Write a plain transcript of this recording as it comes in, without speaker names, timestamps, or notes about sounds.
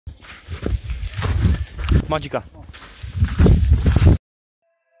ma dzika.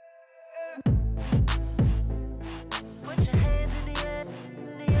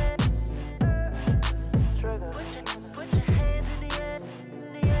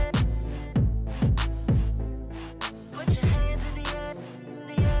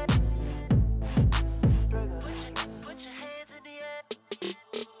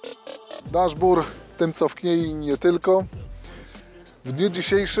 Nasz bór tym cofnie i nie tylko. W dniu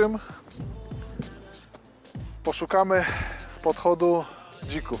dzisiejszym poszukamy z podchodu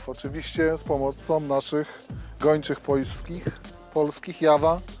dzików. Oczywiście z pomocą naszych gończych polskich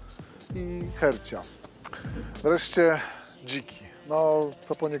jawa i hercia. Wreszcie dziki. No,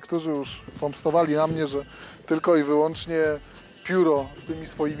 co po niektórzy już pomstowali na mnie, że tylko i wyłącznie pióro z tymi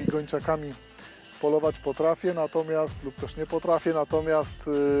swoimi gończakami polować potrafię, natomiast lub też nie potrafię, natomiast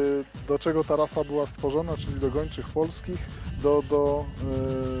do czego ta rasa była stworzona, czyli do gończych polskich, do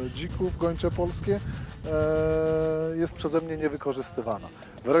dzików gończe polskie, jest przeze mnie niewykorzystywana.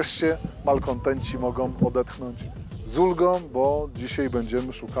 Wreszcie malkontenci mogą odetchnąć z ulgą, bo dzisiaj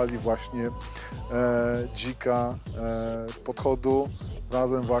będziemy szukali właśnie dzika z podchodu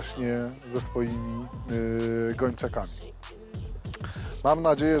razem właśnie ze swoimi gończakami. Mam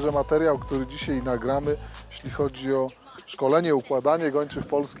nadzieję, że materiał, który dzisiaj nagramy, jeśli chodzi o szkolenie, układanie gończych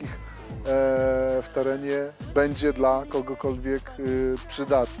polskich w terenie, będzie dla kogokolwiek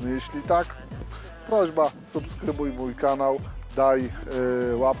przydatny. Jeśli tak, prośba, subskrybuj mój kanał, daj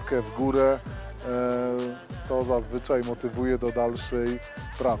łapkę w górę, to zazwyczaj motywuje do dalszej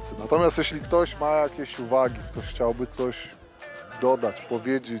pracy. Natomiast jeśli ktoś ma jakieś uwagi, ktoś chciałby coś dodać,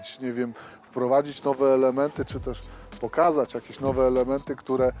 powiedzieć, nie wiem, wprowadzić nowe elementy, czy też pokazać jakieś nowe elementy,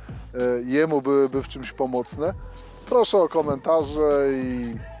 które jemu byłyby w czymś pomocne, proszę o komentarze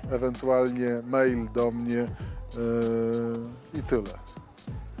i ewentualnie mail do mnie i tyle.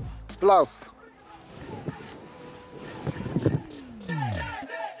 Wraz.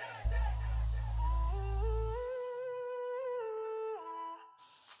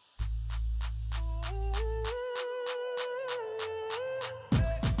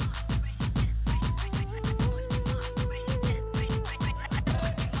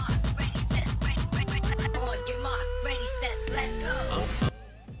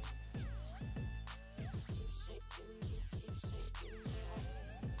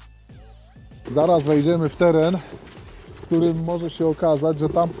 Zaraz wejdziemy w teren, w którym może się okazać, że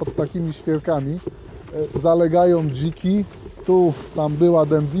tam pod takimi świerkami zalegają dziki. Tam była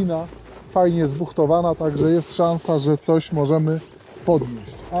dębina, fajnie zbuchtowana, także jest szansa, że coś możemy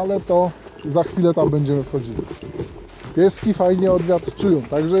podnieść. Ale to za chwilę tam będziemy wchodzili. Pieski fajnie odwiat czują,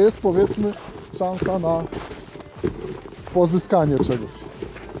 także jest, powiedzmy, szansa na pozyskanie czegoś.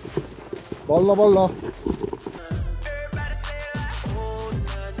 Wolno, wolno.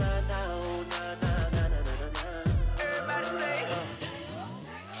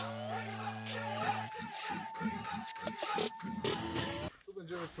 Tu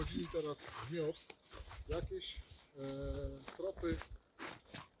będziemy wchodzili teraz w miód. Jakieś tropy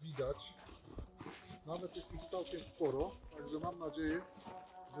widać. Nawet jest ich całkiem sporo. Także mam nadzieję,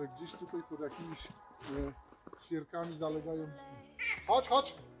 że gdzieś tutaj pod jakimiś świerkami zalegają. Chodź,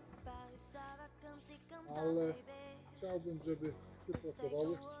 chodź! Ale chciałbym, żeby psy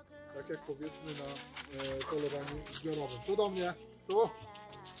pracowały, tak jak powiedzmy na polowaniu zbiorowym. Tu do mnie, tu!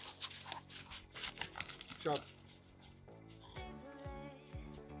 Siad.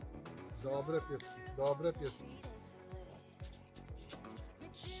 Dobre pieski, dobre pieski.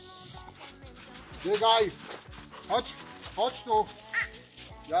 Biegaj! Chodź, chodź tu!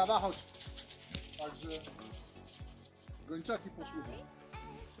 Jawa, chodź. Także gończaki poszły.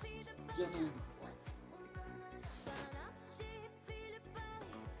 Idziemy.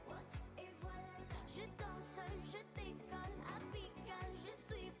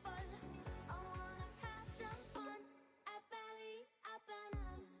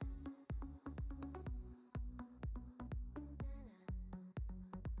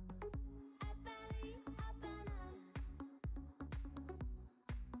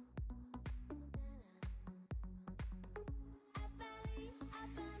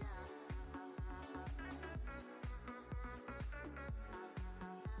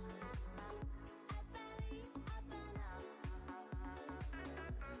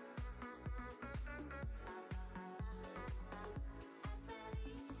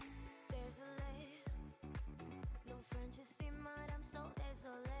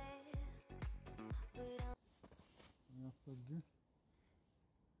 Wtedy.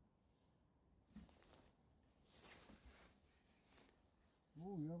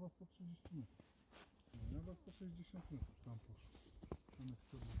 Ja was 130 metrów. Ja was 160 metrów tam poszło. Tam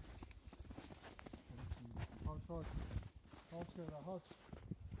jest sobie. chodź. Chodź, Hera, chodź.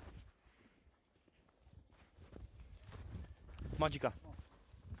 Ma dzika.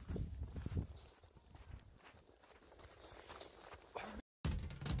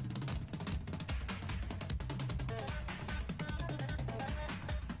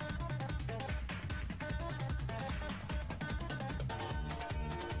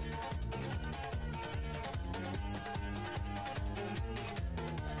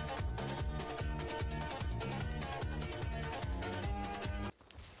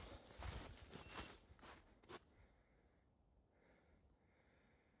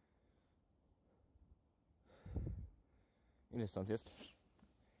 Ile stąd jest?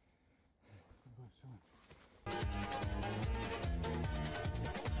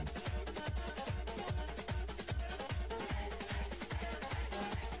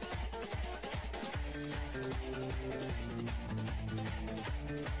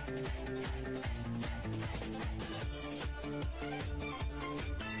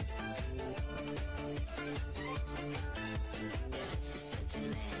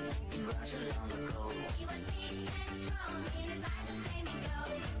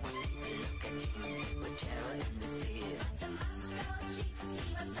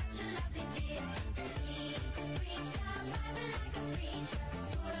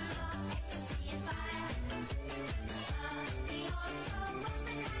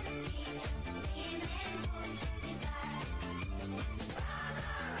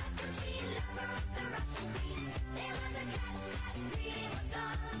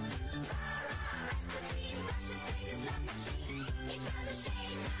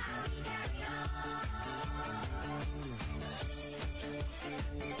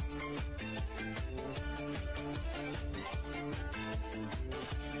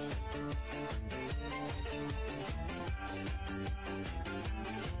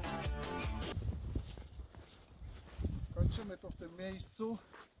 Kończymy to w tym miejscu.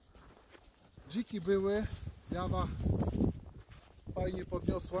 Dziki były, jawa fajnie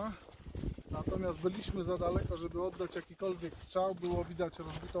podniosła, natomiast byliśmy za daleko, żeby oddać jakikolwiek strzał. Było widać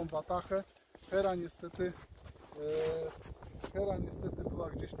rozbitą watachę. Hera niestety była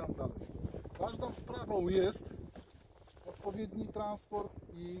gdzieś tam dalej. Ważną sprawą jest odpowiedni transport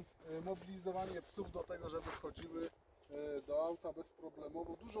i mobilizowanie psów do tego, żeby wchodziły do auta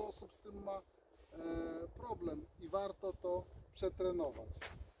bezproblemowo. Dużo osób z tym ma problem i warto to przetrenować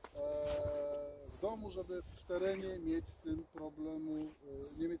w domu, żeby w terenie mieć z tym problemu,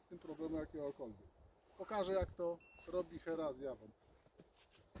 nie mieć z tym problemu jakiegokolwiek. Pokażę, jak to robi Hera z jawą.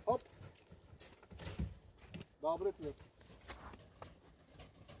 Hop! Dobry pies.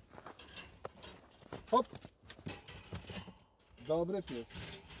 Hop! Dobry pies.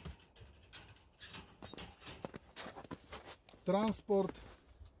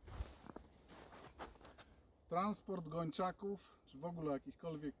 Transport gończaków, czy w ogóle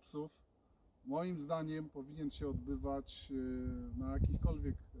jakichkolwiek psów, moim zdaniem powinien się odbywać na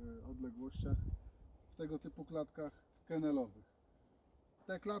jakichkolwiek odległościach w tego typu klatkach kennelowych.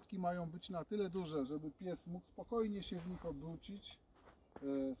 Te klatki mają być na tyle duże, żeby pies mógł spokojnie się w nich obrócić,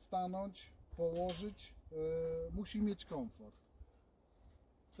 stanąć, położyć, musi mieć komfort.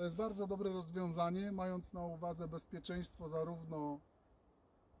 To jest bardzo dobre rozwiązanie, mając na uwadze bezpieczeństwo zarówno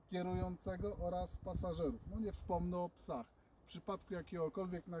kierującego oraz pasażerów. No nie wspomnę o psach. W przypadku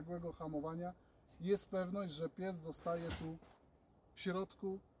jakiegokolwiek nagłego hamowania jest pewność, że pies zostaje tu w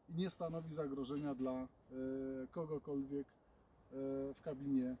środku i nie stanowi zagrożenia dla kogokolwiek w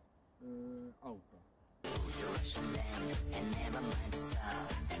kabinie auta.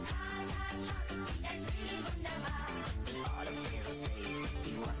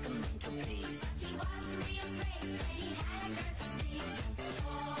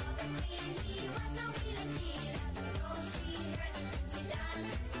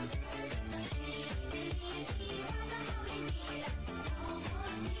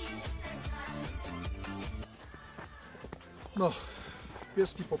 No,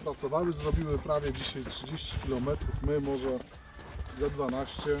 pieski popracowały, zrobiły prawie dzisiaj 30 km, my może ze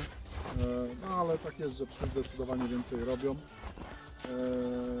 12, no ale tak jest, że psy zdecydowanie więcej robią.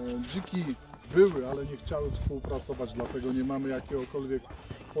 Dziki były, ale nie chciały współpracować, dlatego nie mamy jakiegokolwiek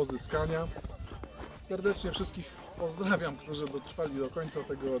pozyskania. Serdecznie wszystkich pozdrawiam, którzy dotrwali do końca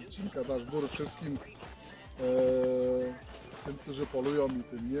tego odcinka. Dasz gór wszystkim, tym, którzy polują i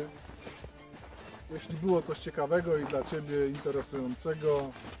tym nie. Jeśli było coś ciekawego i dla Ciebie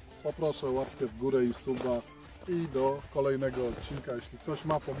interesującego, poproszę o łapkę w górę i suba i do kolejnego odcinka. Jeśli ktoś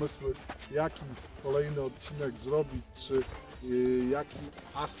ma pomysły, jaki kolejny odcinek zrobić, czy jaki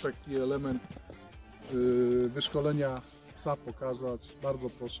aspekt i element wyszkolenia psa pokazać, bardzo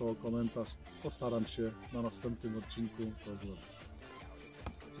proszę o komentarz. Postaram się na następnym odcinku to zrobić.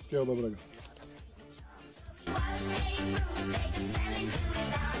 Wszystkiego dobrego.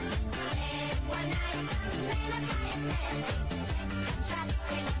 One night, something